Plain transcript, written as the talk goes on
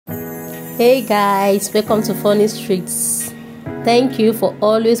Hey guys, welcome to Folnick'sTreat. Thank you for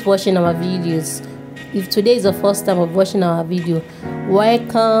always watching our videos. If today is the first time of watching our video,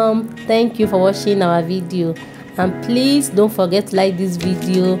 welcome. Thank you for watching our video, and please don't forget to like this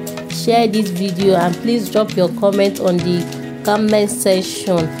video, share this video, and please drop your comment on the comment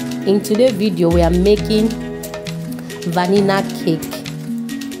section. In today's video we are making vanilla cake.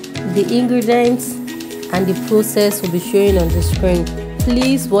 The ingredients and the process will be showing on the screen.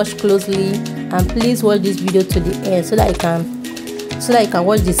 Please watch closely and please watch this video to the end so that you can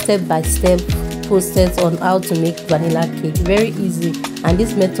watch the step-by-step process on how to make vanilla cake. Very easy, and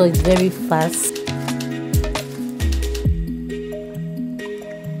this method is very fast.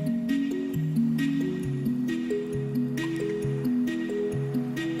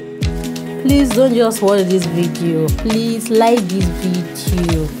 Please don't just watch this video, please like this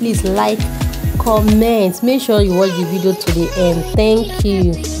video, please like, comment, make sure you watch the video to the end. Thank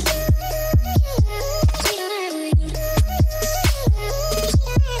you.